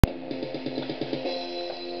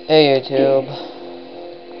Hey YouTube.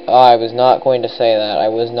 Oh, I was not going to say that. I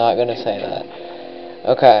was not going to say that.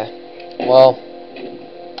 Okay. Well,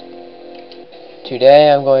 today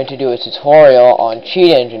I'm going to do a tutorial on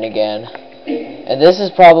Cheat Engine again. And this is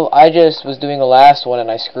probably, I just was doing the last one and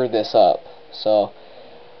I screwed this up. So,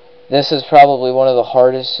 this is probably one of the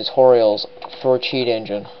hardest tutorials for Cheat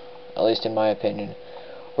Engine. At least in my opinion.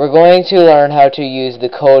 We're going to learn how to use the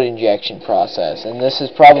code injection process. And this is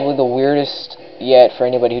probably the weirdest yet for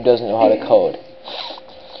anybody who doesn't know how to code.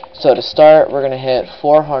 So to start, we're going to hit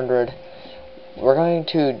 400. We're going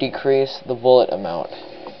to decrease the bullet amount.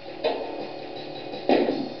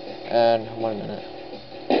 And 1 minute.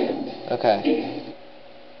 Okay.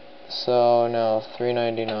 So now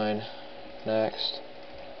 399. Next.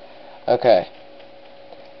 Okay.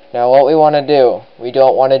 Now what we want to do, we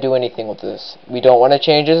don't want to do anything with this. We don't want to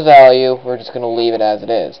change its value. We're just going to leave it as it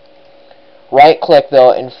is. Right click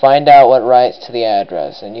though and find out what writes to the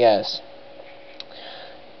address. And yes.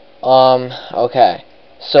 Okay.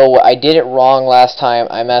 So I did it wrong last time.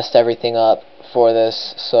 I messed everything up for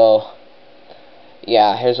this. So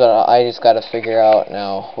yeah, here's what I just got to figure out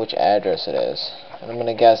now which address it is. And I'm going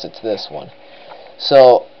to guess it's this one.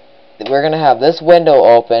 So we're going to have this window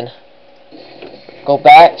open. Go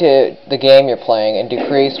back to the game you're playing and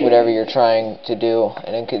decrease whatever you're trying to do.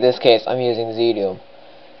 And in this case, I'm using ZDoom.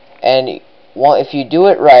 And if you do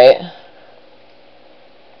it right,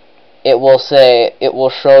 it will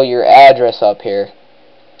show your address up here.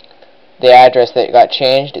 The address that got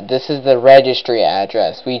changed. This is the registry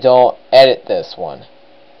address. We don't edit this one.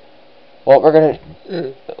 What we're gonna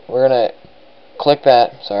click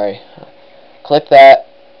that. Sorry, click that.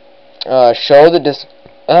 Show the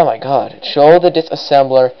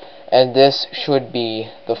disassembler, and this should be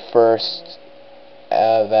the first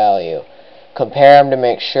value. Compare them to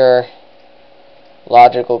make sure.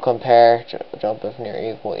 Logical compare. Jump if near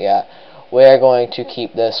equal. Yeah, we're going to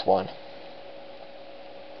keep this one.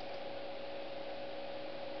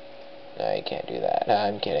 No, you can't do that. No,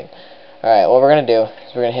 I'm kidding. Alright, what we're going to do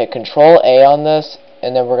is we're going to hit Control A on this,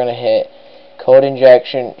 and then we're going to hit Code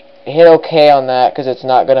Injection. Hit OK on that, because it's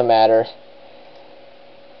not going to matter.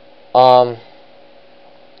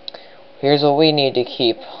 Here's what we need to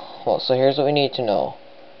keep. Well, so here's what we need to know.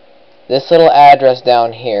 This little address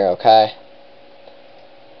down here, okay?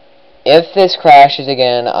 If this crashes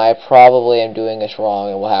again, I probably am doing this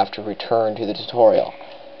wrong and will have to return to the tutorial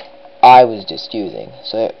I was just using.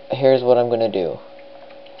 So here's what I'm going to do.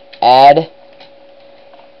 Add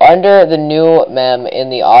under the new mem in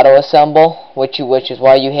the auto assemble, which is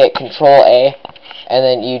why you hit Control A and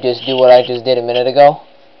then you just do what I just did a minute ago.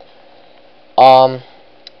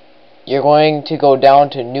 You're going to go down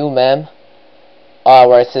to new mem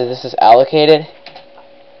where it says this is allocated.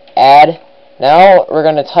 Add. Now we're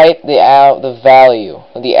going to type the value,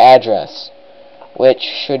 the address, which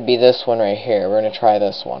should be this one right here. We're going to try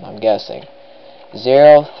this one, I'm guessing.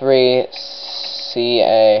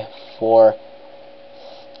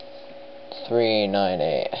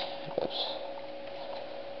 03CA4398. Oops.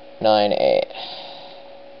 98.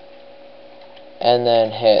 And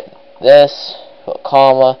then hit this, put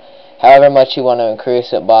comma, however much you want to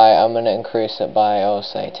increase it by. I'm going to increase it by,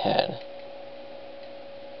 say 10.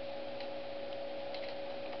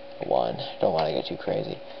 1. Don't want to get too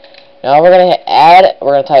crazy. Now we're going to hit add.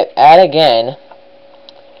 We're going to type add again,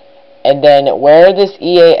 and then where this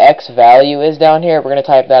EAX value is down here, we're going to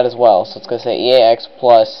type that as well. So it's going to say EAX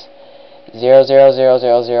plus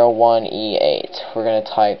 0000001E8. We're going to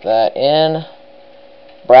type that in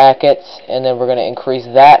brackets, and then we're going to increase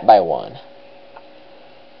that by 1.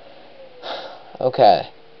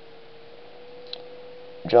 Okay.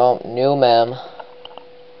 Jump new mem.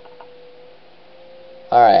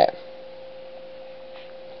 Alright.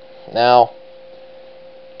 Now,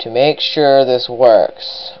 to make sure this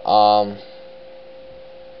works, the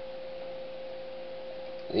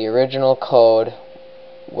original code,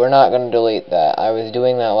 we're not going to delete that. I was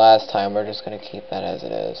doing that last time. We're just going to keep that as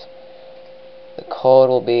it is. The code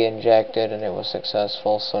will be injected and it was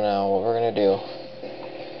successful. So now what we're going to do,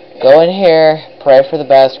 go in here, pray for the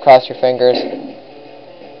best, cross your fingers.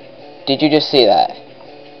 Did you just see that?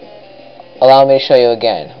 Allow me to show you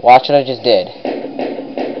again. Watch what I just did.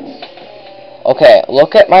 Okay,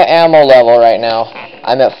 look at my ammo level right now.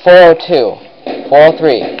 I'm at 402,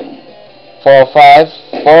 403, 405,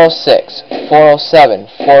 406, 407,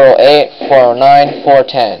 408, 409,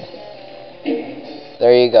 410.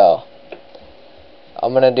 There you go.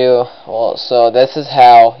 I'm gonna do, well, so this is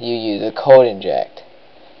how you use a code inject.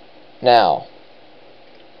 Now,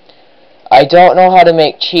 I don't know how to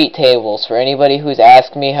make cheat tables. For anybody who's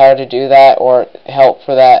asked me how to do that or help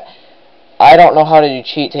for that, I don't know how to do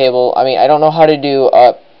cheat table. I mean, I don't know how to do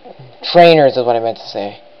trainers is what I meant to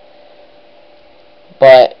say.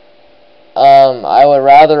 But I'd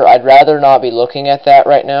rather not be looking at that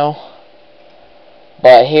right now.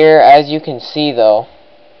 But here, as you can see though,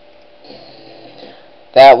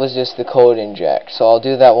 that was just the code inject. So I'll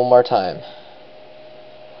do that one more time.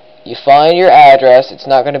 You find your address. It's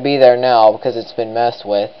not going to be there now because it's been messed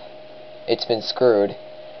with. It's been screwed.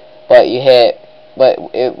 But you hit,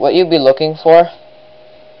 what you'd be looking for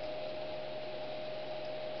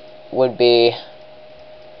would be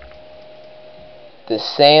the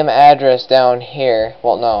same address down here.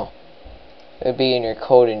 Well, no. It would be in your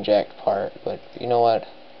code inject part. But you know what?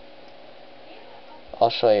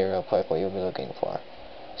 I'll show you real quick what you'll be looking for.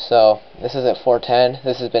 So, this is at 410.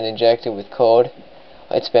 This has been injected with code.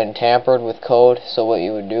 It's been tampered with code. So what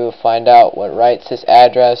you would do, find out what writes this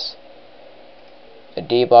address. A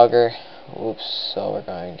debugger. Oops. So we're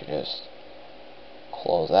going to just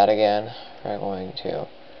close that again. We're going to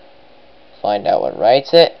find out what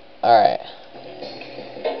writes it. Alright.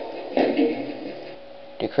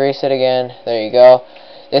 Decrease it again. There you go.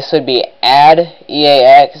 This would be add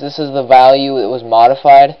EAX. This is the value that was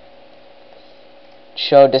modified.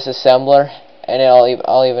 Show disassembler, and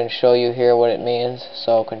I'll even show you here what it means.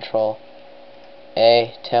 So Control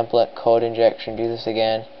A, template, code injection. Do this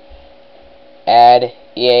again. Add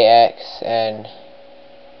EAX, and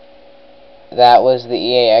that was the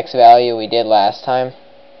EAX value we did last time.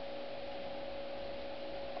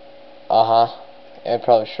 I'm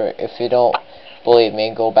probably sure. If you don't believe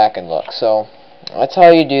me, go back and look. So that's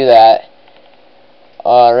how you do that.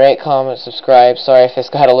 Rate, comment, subscribe. Sorry if it's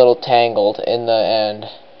got a little tangled in the end,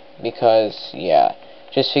 because yeah,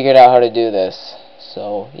 just figured out how to do this.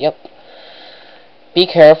 So yep. Be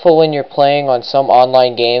careful when you're playing on some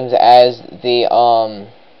online games, as the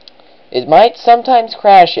it might sometimes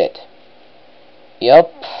crash it.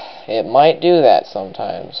 Yep, it might do that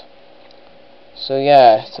sometimes. So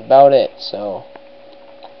yeah, that's about it. So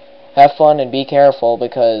have fun and be careful,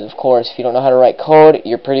 because of course if you don't know how to write code,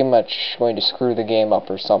 you're pretty much going to screw the game up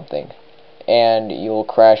or something, and you'll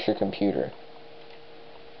crash your computer.